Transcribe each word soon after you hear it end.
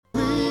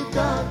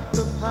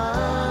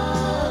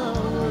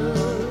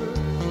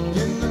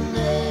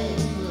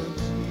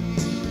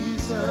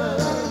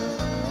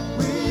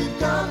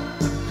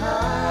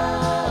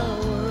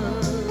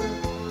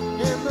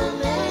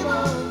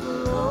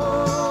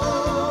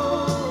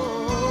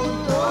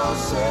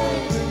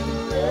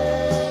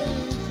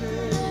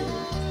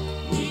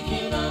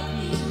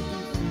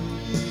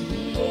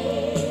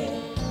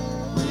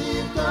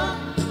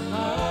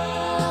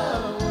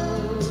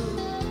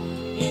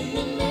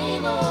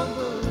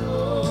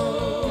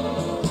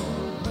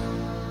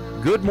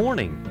Good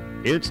morning.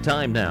 It's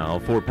time now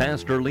for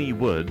Pastor Lee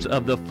Woods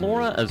of the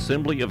Flora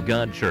Assembly of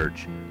God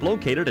Church,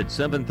 located at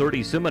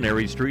 730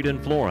 Seminary Street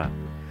in Flora.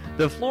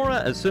 The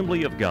Flora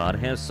Assembly of God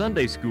has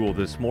Sunday school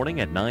this morning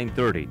at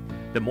 9:30,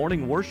 the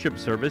morning worship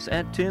service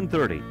at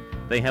 10:30.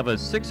 They have a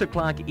 6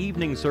 o'clock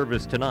evening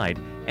service tonight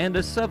and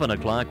a 7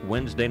 o'clock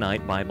Wednesday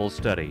night Bible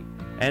study.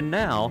 And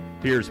now,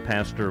 here's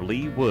Pastor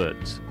Lee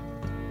Woods.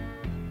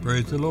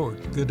 Praise the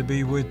Lord. Good to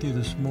be with you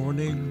this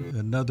morning.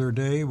 Another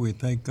day. We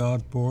thank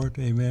God for it.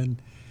 Amen.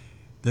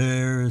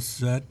 There's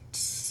that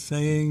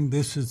saying,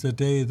 this is the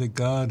day that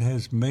God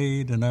has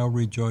made, and I'll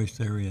rejoice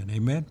therein.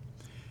 Amen.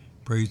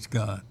 Praise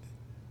God.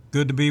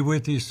 Good to be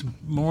with you this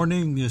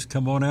morning. Just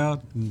come on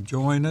out and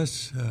join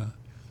us.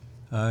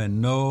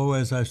 And know,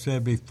 as I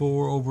said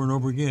before, over and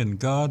over again,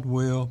 God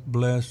will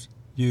bless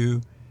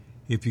you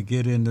if you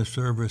get in the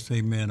service.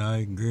 Amen.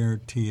 I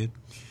guarantee it.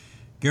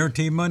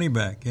 Guarantee money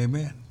back.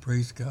 Amen.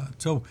 Praise God.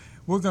 So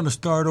we're going to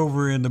start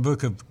over in the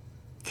book of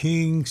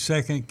Kings,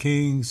 2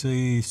 Kings,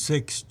 the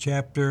 6th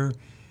chapter,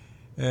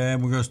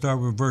 and we're going to start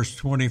with verse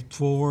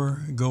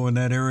 24, go in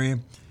that area.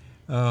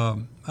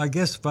 I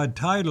guess if I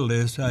title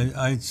this,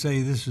 I'd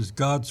say this is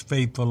God's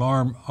faithful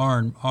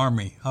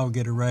army. I'll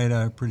get it right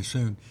out pretty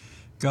soon.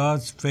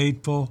 God's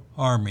faithful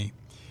army.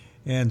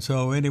 And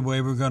so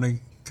anyway, we're going to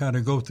kind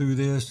of go through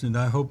this, and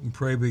I hope and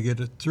pray we get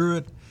it through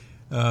it.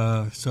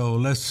 So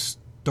let's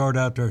start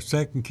out our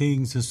 2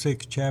 Kings, the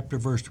 6th chapter,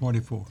 verse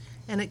 24.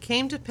 And it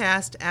came to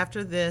pass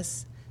after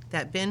this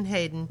that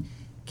Ben-Hadad,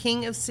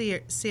 king of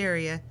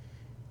Syria,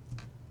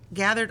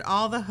 gathered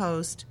all the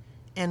host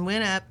and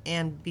went up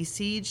and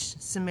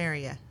besieged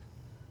Samaria.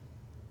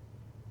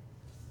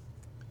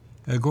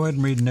 Go ahead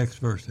and read the next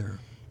verse there.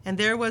 And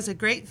there was a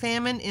great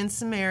famine in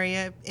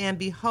Samaria, and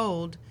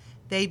behold,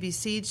 they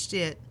besieged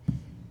it,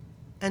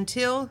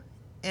 until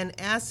an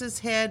ass's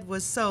head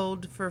was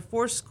sold for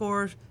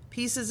 80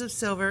 pieces of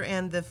silver,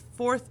 and the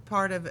fourth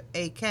part of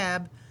a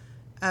cab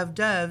of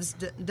dove's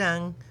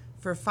dung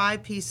for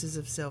 5 pieces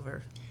of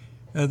silver.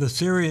 The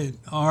Syrian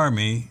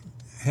army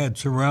had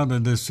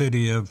surrounded the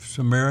city of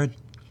Samaria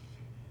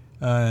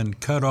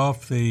and cut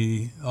off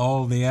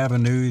all the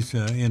avenues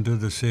into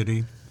the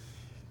city.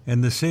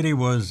 And the city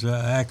was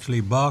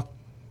actually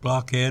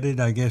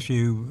blockaded, I guess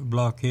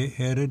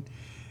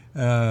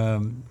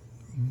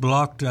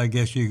blocked, I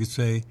guess you could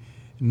say.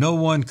 No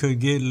one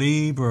could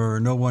leave or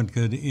no one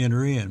could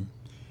enter in.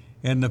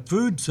 And the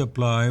food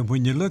supply,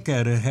 when you look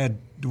at it, had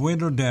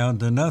dwindled down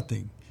to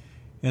nothing.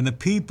 And the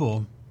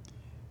people,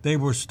 they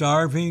were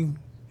starving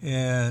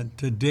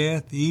to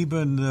death.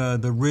 Even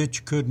the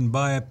rich couldn't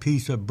buy a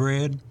piece of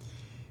bread.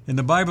 And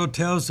the Bible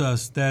tells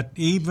us that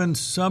even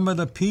some of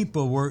the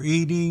people were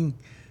eating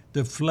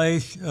the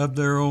flesh of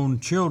their own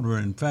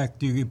children. In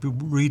fact, if you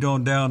read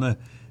on down the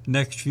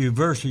next few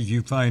verses,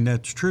 you find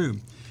that's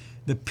true.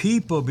 The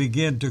people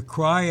began to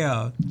cry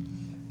out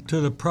to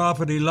the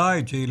prophet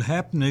Elijah. It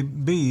happened to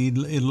be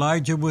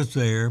Elijah was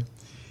there,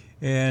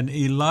 and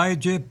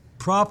Elijah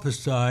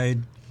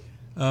prophesied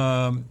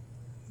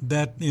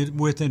that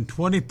within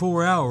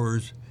 24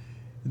 hours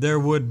there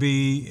would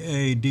be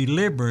a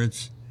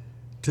deliverance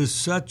to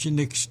such an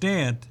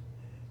extent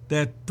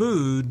that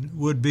food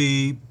would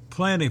be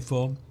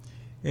plentiful.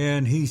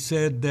 And he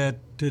said that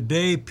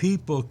today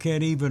people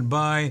can't even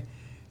buy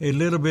a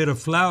little bit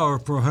of flour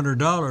for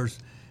 $100.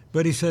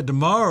 But he said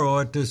tomorrow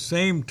at the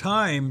same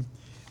time,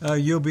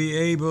 you'll be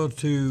able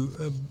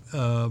to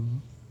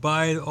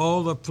buy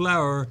all the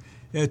flour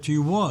that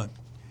you want.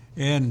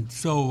 And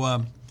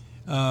so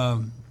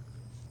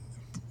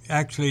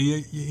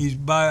actually, he's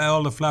buy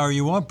all the flour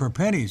you want for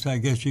pennies, I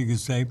guess you could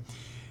say.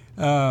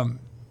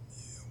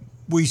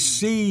 We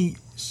see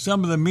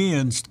some of the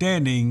men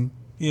standing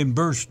in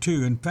verse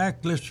 2. In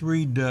fact, let's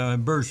read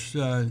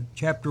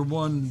chapter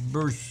 1,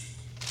 verse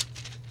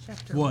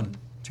 1.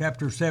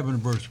 Chapter 7,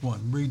 verse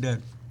 1. Read that.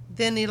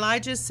 Then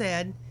Elijah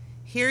said,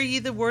 Hear ye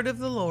the word of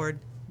the Lord.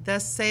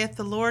 Thus saith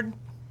the Lord,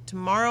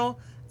 Tomorrow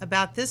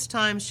about this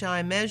time shall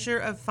a measure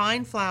of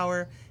fine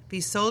flour be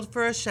sold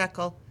for a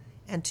shekel,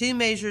 and 2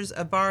 measures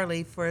of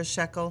barley for a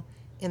shekel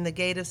in the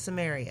gate of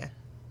Samaria.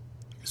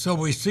 So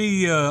we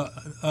see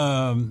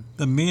the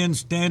men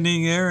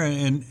standing there,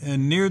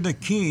 and near the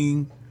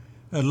king.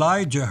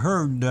 Elijah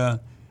heard,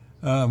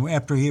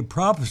 after he had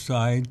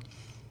prophesied,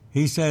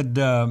 he said,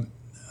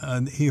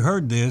 he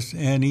heard this,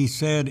 and he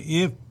said,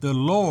 if the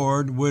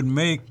Lord would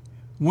make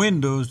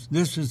windows,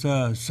 this is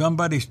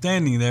somebody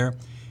standing there,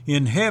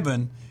 in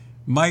heaven,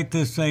 might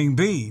this thing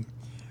be?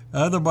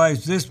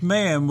 Otherwise, this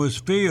man was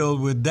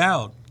filled with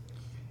doubt.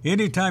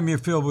 Anytime you're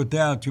filled with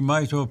doubt, you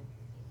might as well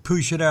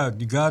push it out.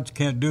 God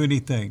can't do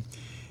anything.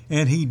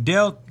 And he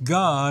dealt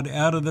God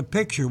out of the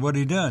picture, what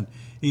he done.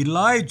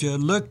 Elijah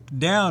looked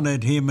down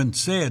at him and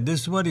said,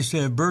 this is what he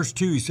said, verse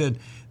 2, he said,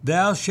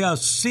 Thou shalt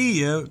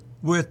see it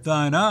with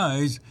thine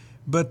eyes,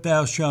 but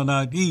thou shalt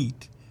not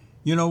eat.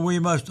 You know, we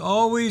must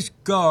always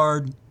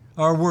guard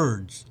our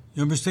words.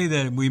 Let me say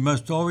that. We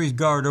must always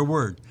guard our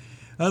words.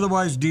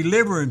 Otherwise,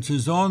 deliverance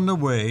is on the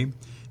way.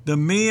 The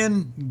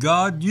men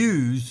God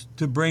used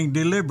to bring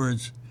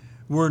deliverance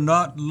were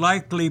not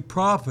likely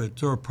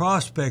prophets or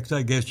prospects,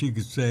 I guess you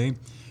could say,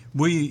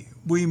 we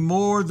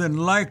more than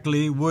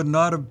likely would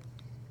not have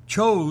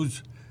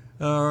chose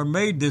or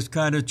made this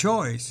kind of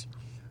choice.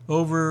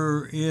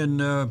 Over in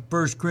 1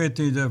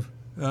 Corinthians,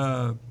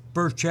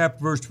 first chapter,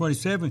 verse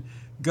 27,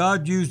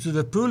 God uses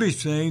a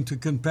foolish thing to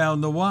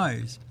confound the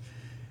wise.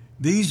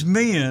 These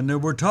men that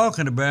we're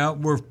talking about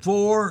were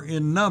 4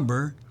 in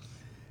number.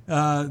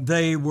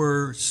 They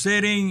were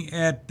sitting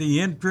at the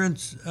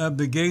entrance of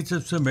the gates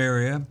of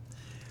Samaria,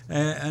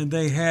 and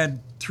they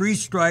had 3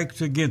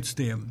 strikes against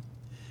them.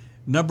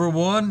 Number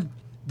 1,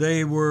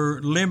 they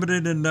were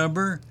limited in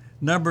number.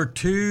 Number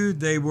 2,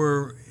 they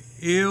were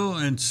ill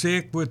and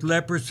sick with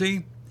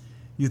leprosy.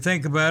 You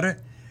think about it.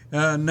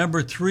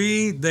 Number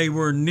 3, they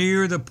were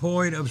near the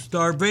point of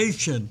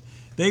starvation.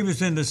 They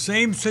was in the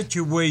same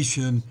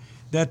situation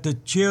that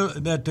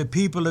the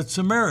people at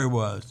Samaria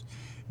was.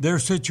 Their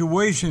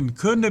situation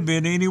couldn't have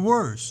been any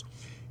worse.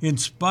 In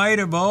spite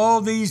of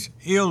all these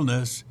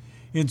illness,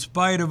 in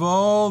spite of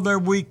all their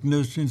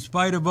weakness, in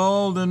spite of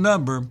all the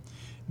number,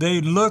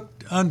 they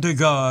looked unto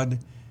God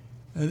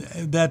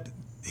that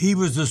He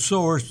was the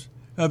source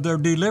of their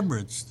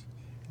deliverance,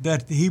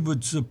 that He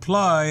would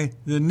supply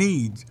the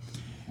needs.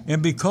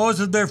 And because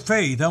of their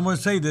faith, I'm going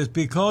to say this,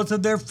 because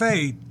of their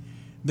faith,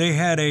 they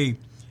had a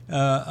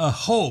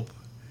hope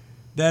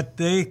that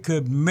they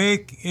could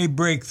make a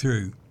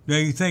breakthrough. Now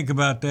you think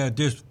about that,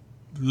 just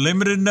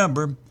limited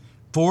number,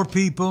 4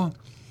 people.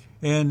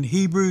 And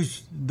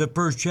Hebrews, the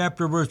first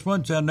chapter, verse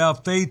 1 says, now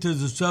faith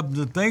is the substance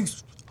of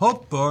things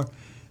hoped for,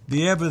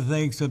 the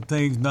evidence of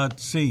things not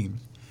seen.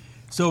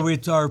 So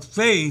it's our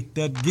faith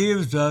that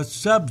gives us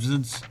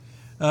substance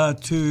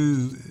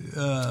to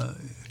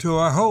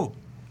our hope.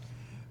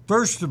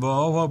 First of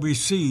all, what we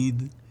see,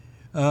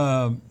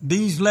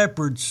 these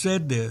lepers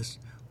said this,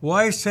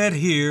 why sit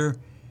here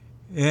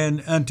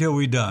and until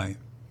we die?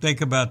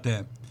 Think about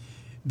that.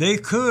 They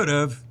could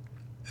have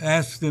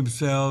asked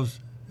themselves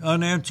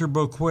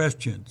unanswerable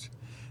questions.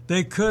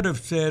 They could have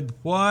said,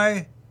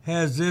 why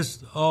has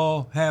this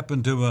all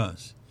happened to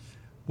us?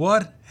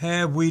 What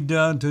have we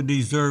done to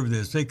deserve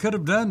this? They could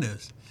have done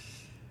this.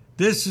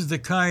 This is the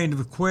kind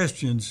of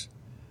questions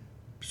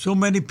so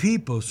many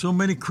people, so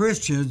many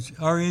Christians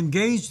are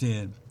engaged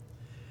in.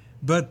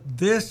 But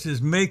this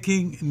is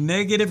making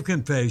negative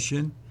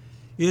confession.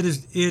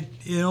 It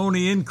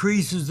only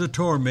increases the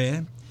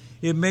torment.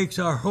 It makes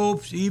our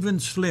hopes even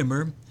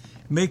slimmer,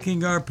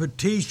 making our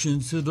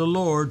petitions to the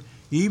Lord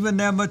even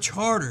that much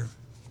harder.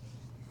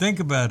 Think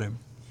about it.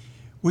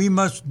 We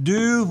must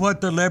do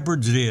what the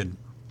lepers did.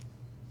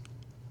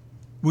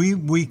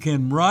 We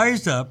can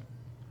rise up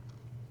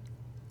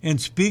and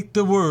speak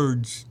the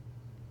words.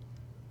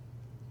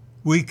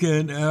 We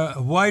can.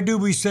 Why do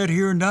we sit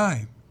here and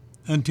die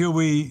until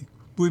we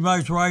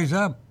might rise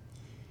up?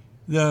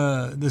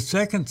 The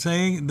second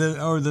thing,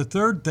 or the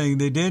third thing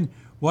they did.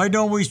 Why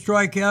don't we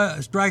strike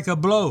a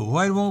blow?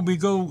 Why won't we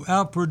go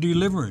out for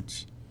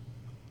deliverance?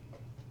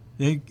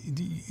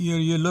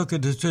 You look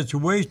at the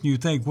situation, you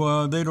think,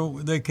 well,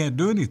 they can't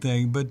do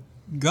anything, but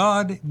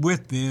God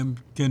with them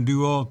can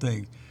do all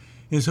things.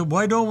 And so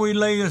why don't we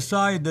lay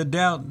aside the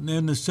doubt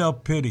and the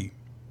self-pity?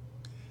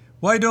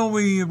 Why don't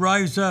we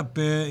rise up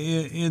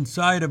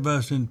inside of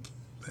us and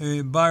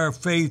by our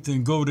faith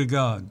and go to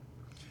God?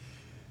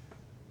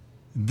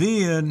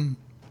 Then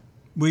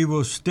we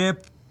will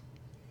step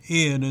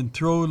in and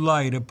throw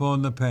light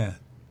upon the path.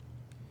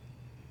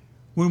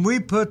 When we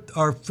put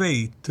our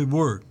faith to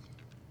work,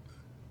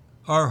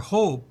 our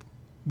hope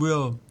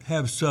will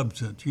have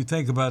substance. You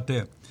think about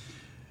that.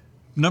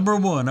 Number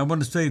 1, I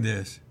want to say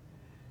this.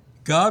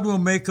 God will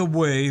make a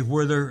way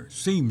where there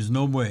seems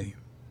no way.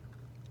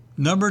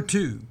 Number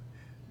 2,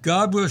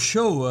 God will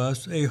show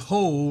us a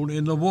hole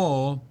in the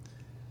wall,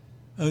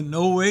 an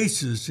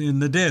oasis in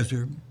the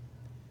desert.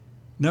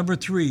 Number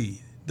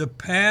 3, the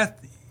path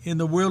in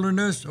the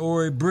wilderness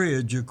or a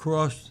bridge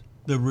across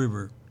the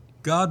river.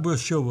 God will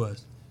show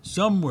us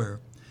somewhere.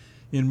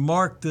 In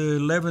Mark, the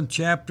 11th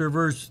chapter,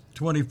 verse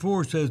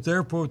 24 says,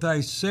 therefore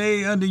I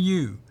say unto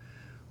you,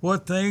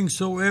 what things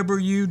soever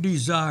you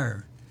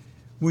desire,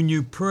 when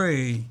you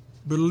pray,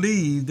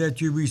 believe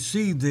that you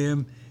receive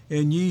them,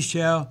 and ye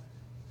shall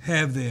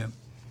have them.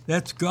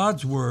 That's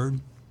God's word.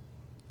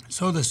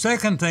 So the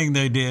second thing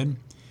they did,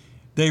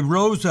 they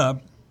rose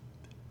up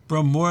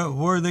from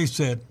where they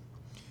sat.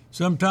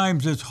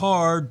 Sometimes it's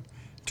hard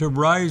to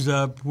rise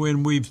up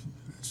when we've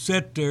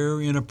sat there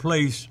in a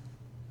place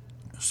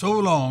so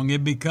long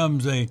it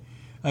becomes a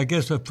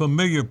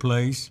familiar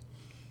place.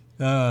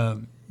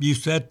 You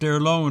sat there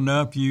long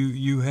enough,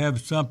 you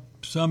have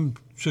some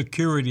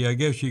security, I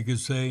guess you could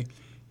say,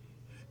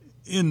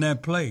 in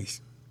that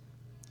place.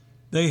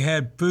 They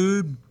had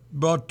food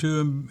brought to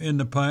them in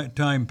the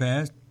time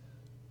past.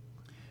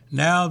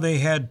 Now they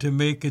had to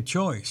make a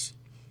choice.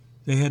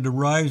 They had to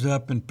rise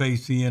up and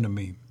face the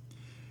enemy.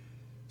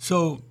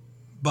 So,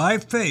 by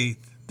faith,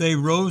 they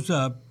rose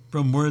up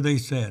from where they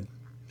sat.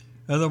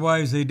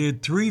 Otherwise, they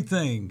did 3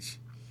 things.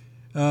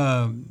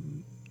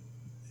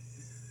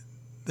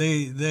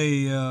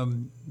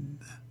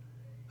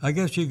 I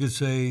guess you could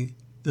say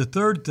the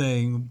third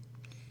thing,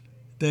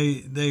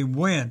 they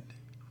went.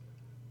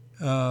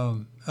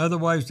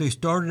 Otherwise, they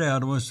started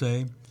out, I want to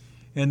say,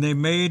 and they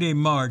made a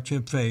march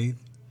of faith.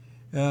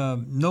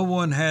 No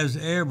one has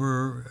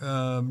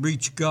ever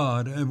reached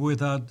God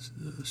without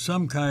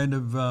some kind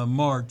of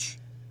march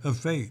of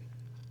faith.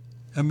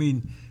 I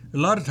mean, a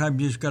lot of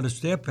times you just got to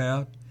step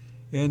out,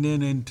 and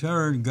then in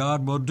turn,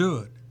 God will do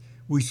it.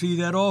 We see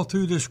that all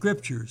through the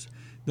Scriptures.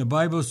 The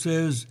Bible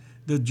says,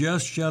 the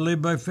just shall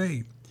live by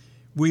faith.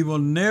 We will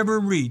never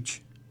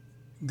reach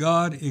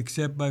God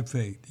except by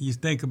faith. You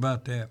think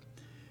about that.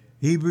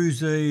 Hebrews,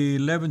 the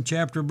 11th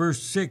chapter,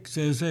 verse 6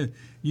 says,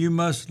 you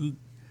must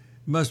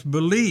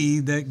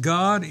believe that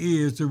God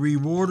is the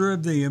rewarder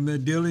of them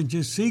that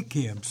diligently seek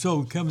Him.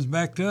 So it comes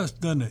back to us,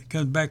 doesn't it? It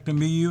comes back to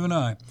me, you, and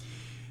I.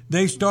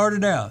 They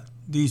started out.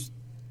 These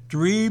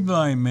 3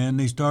 blind men,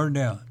 they started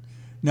out.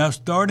 Now,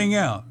 starting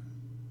out,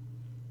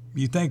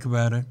 you think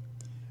about it,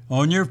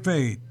 on your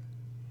faith,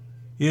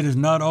 it is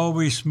not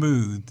always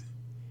smooth,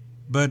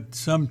 but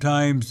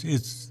sometimes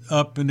it's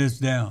up and it's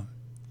down.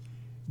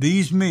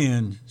 These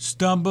men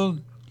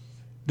stumbled,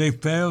 they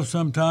fell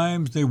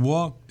sometimes, they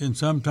walked, and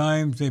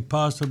sometimes they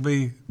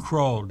possibly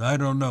crawled. I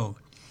don't know.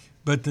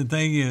 But the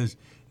thing is,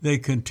 they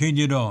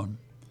continued on.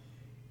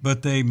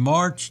 But they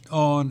marched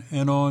on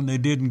and on. They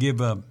didn't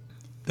give up.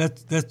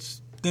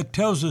 That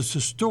tells us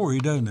a story,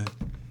 doesn't it?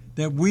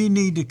 That we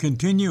need to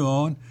continue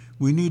on.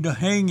 We need to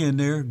hang in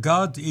there.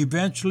 God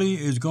eventually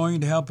is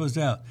going to help us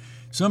out.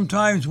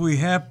 Sometimes we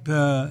have,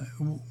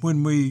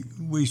 when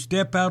we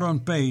step out on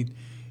faith,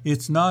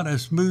 it's not a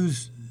smooth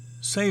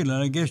sailing,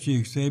 I guess you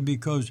could say,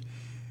 because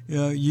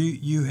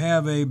you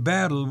have a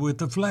battle with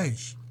the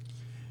flesh.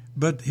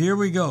 But here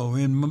we go.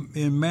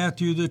 In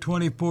Matthew, the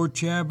 24th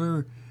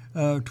chapter,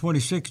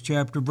 26th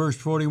chapter, verse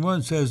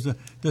 41 says,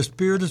 the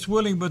spirit is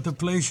willing, but the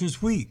flesh is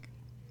weak.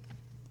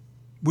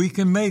 We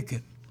can make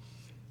it.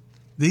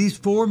 These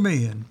 4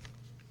 men,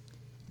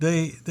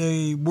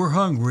 they were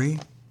hungry,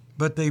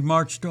 but they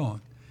marched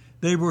on.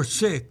 They were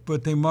sick,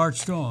 but they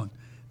marched on.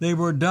 They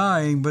were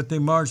dying, but they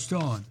marched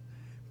on.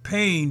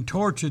 Pain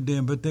tortured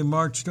them, but they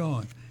marched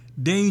on.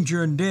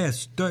 Danger and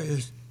death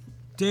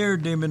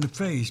stared them in the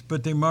face,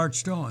 but they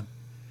marched on.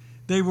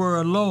 They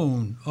were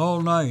alone all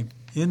night.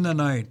 In the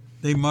night,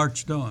 they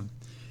marched on.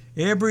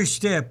 Every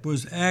step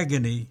was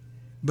agony,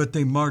 but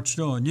they marched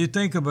on. You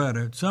think about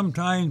it.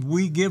 Sometimes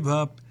we give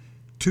up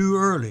too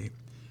early.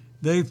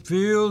 They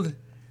feel,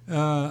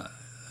 I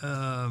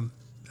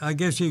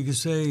guess you could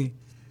say,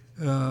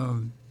 I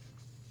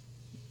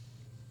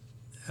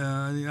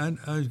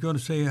was going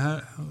to say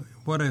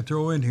what I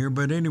throw in here,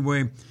 but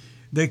anyway,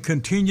 they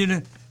continue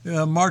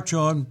to march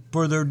on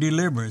for their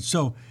deliverance.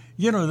 So,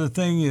 the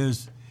thing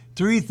is,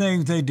 3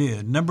 things they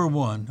did. Number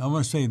 1, I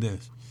want to say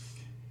this.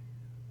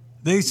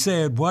 They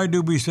said, why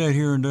do we sit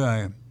here and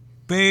die?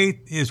 Faith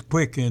is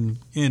quickened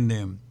in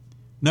them.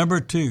 Number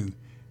 2,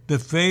 the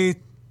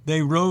faith,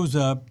 they rose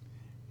up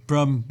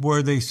from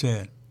where they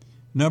sat.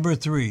 Number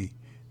 3,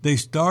 they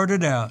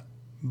started out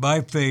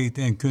by faith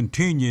and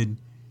continued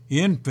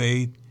in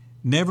faith,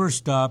 never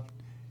stopped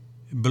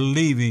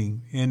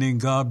believing, and then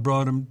God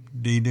brought them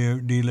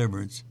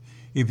deliverance.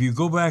 If you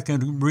go back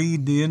and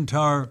read the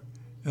entire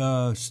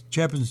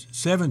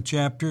 7th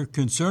chapter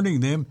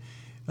concerning them,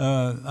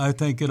 I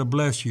think it'll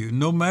bless you.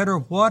 No matter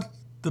what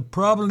the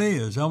problem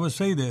is, I'm going to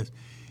say this,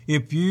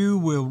 if you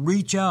will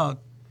reach out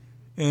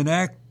and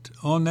act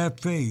on that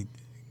faith,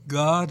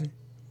 God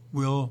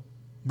will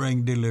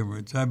bring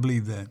deliverance. I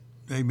believe that.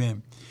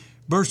 Amen.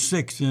 Verse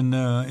 6 in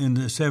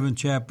the 7th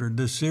chapter,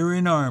 the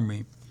Syrian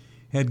army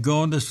had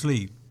gone to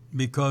sleep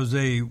because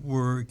they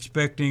were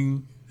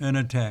expecting an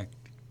attack.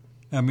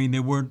 I mean, they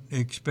weren't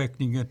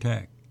expecting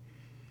attack.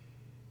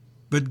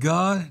 But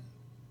God,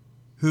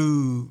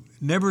 who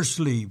never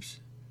sleeps,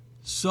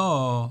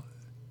 saw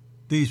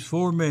these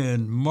 4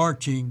 men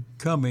marching,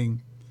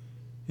 coming,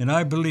 and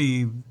I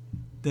believe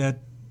that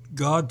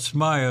God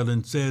smiled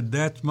and said,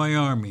 that's my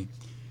army.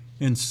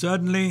 And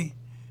suddenly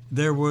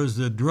there was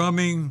the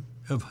drumming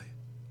of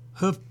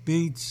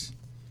hoofbeats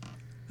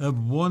of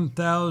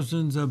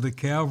 1,000s of the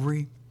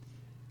cavalry.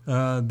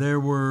 There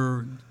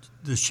were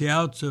the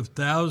shouts of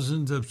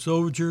thousands of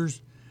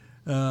soldiers,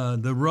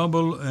 the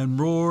rumble and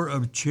roar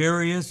of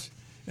chariots.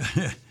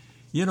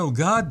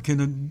 God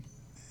can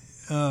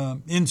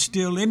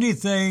instill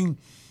anything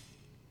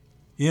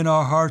in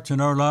our hearts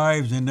and our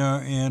lives and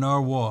in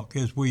our walk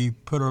as we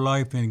put our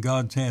life in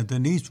God's hands.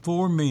 And these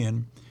 4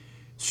 men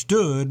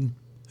stood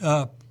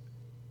up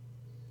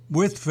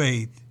with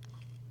faith,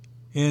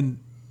 and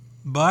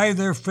by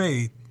their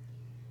faith,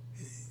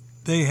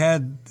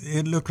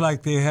 it looked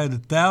like they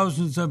had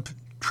thousands of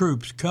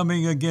troops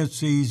coming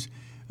against these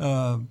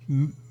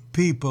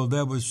people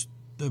that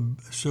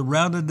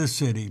surrounded the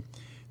city.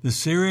 The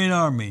Syrian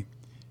army,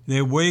 they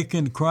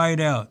awakened and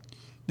cried out,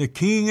 the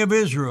King of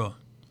Israel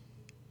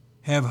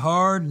have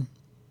hard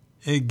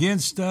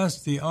against us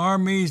the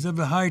armies of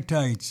the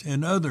Hittites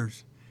and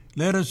others.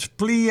 Let us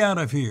flee out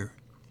of here.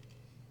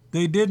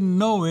 They didn't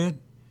know it,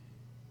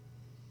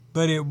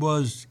 but it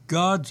was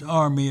God's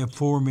army of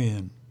 4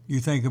 men. You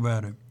think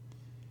about it.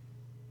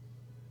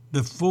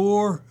 The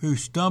four who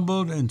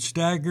stumbled and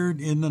staggered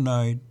in the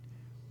night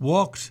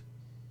walked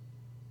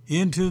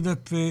into the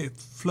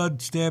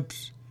flood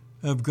steps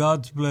of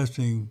God's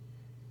blessing,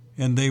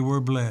 and they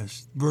were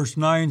blessed. Verse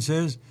 9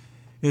 says,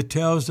 it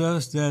tells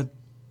us that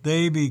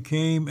they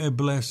became a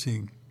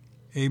blessing.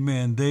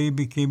 Amen. They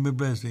became a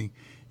blessing.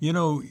 You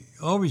know,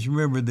 always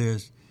remember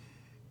this.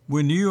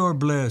 When you are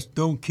blessed,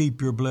 don't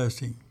keep your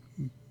blessing.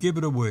 Give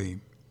it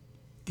away.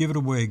 Give it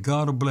away.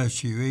 God will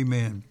bless you.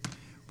 Amen.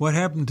 What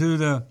happened to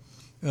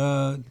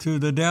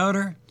the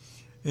doubter?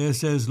 It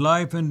says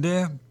life and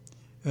death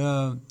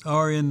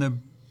are in the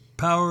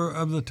power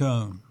of the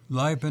tongue.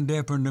 Life and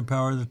death are in the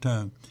power of the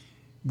tongue.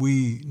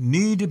 We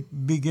need to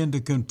begin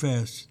to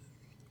confess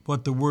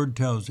what the Word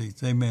tells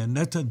us. Amen.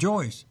 That's a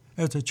choice.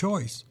 That's a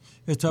choice.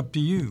 It's up to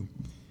you.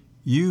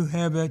 You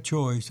have that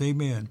choice.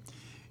 Amen.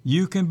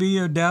 You can be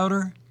a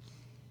doubter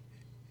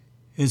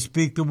and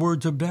speak the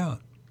words of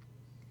doubt,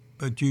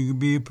 but you can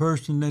be a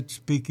person that's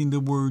speaking the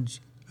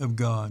words of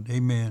God.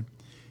 Amen.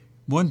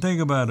 One thing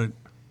about it,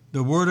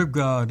 the Word of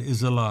God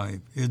is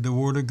alive. The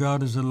Word of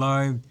God is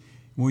alive.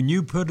 When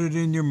you put it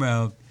in your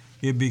mouth,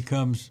 it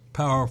becomes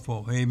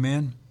powerful.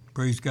 Amen.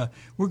 Praise God.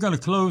 We're going to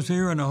close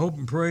here, and I hope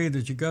and pray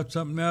that you got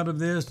something out of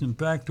this. In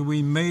fact,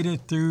 we made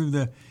it through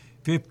the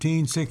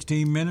 15,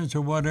 16 minutes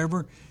or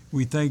whatever.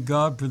 We thank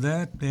God for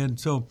that. And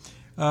so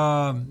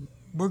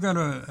we're going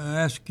to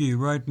ask you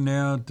right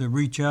now to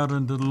reach out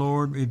unto the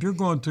Lord. If you're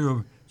going through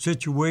a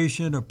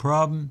situation, a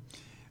problem,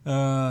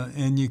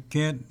 and you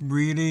can't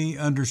really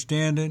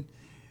understand it,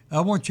 I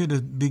want you to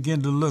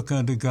begin to look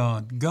unto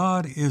God.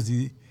 God is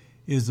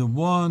the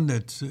one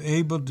that's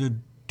able to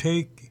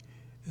take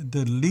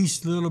the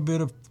least little bit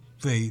of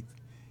faith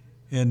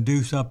and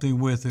do something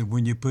with it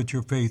when you put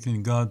your faith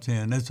in God's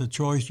hand. That's a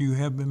choice you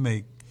have to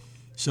make.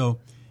 So,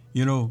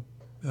 you know,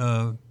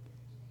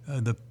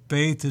 the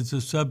faith is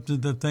the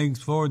substance of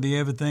things for, the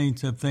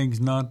evidence of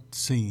things not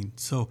seen.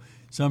 So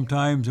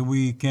sometimes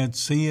we can't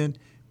see it,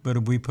 but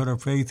if we put our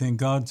faith in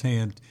God's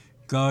hand,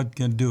 God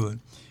can do it.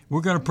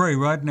 We're going to pray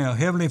right now.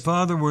 Heavenly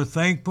Father, we're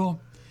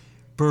thankful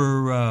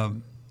for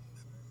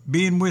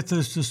being with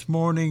us this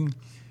morning.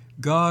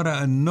 God,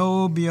 I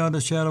know beyond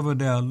a shadow of a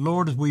doubt,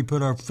 Lord, as we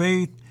put our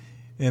faith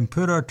and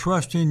put our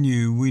trust in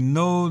you, we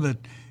know that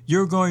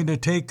you're going to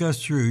take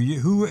us through.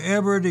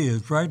 Whoever it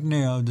is right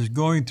now that's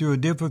going through a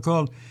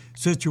difficult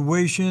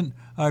situation,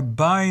 I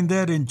bind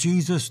that in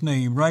Jesus'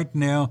 name right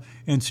now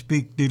and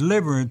speak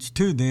deliverance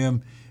to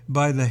them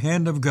by the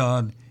hand of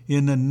God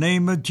in the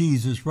name of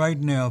Jesus right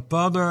now.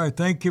 Father, I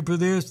thank you for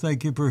this.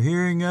 Thank you for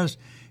hearing us.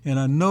 And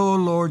I know,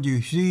 Lord,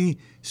 you see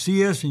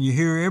us and you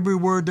hear every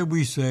word that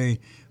we say.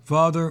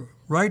 Father,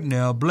 right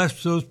now,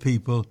 bless those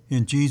people.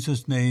 In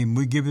Jesus' name,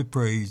 we give you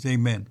praise.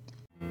 Amen.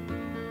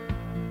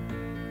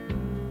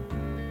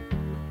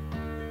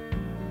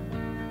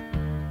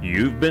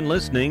 You've been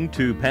listening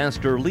to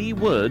Pastor Lee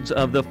Woods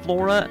of the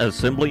Flora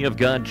Assembly of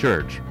God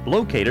Church,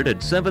 located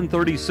at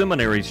 730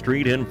 Seminary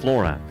Street in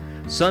Flora.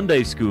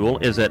 Sunday school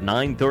is at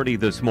 9:30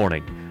 this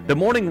morning. The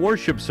morning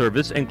worship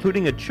service,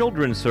 including a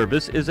children's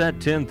service, is at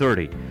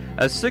 10:30.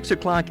 A 6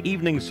 o'clock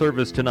evening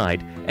service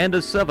tonight, and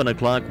a 7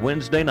 o'clock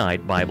Wednesday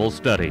night Bible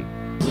study.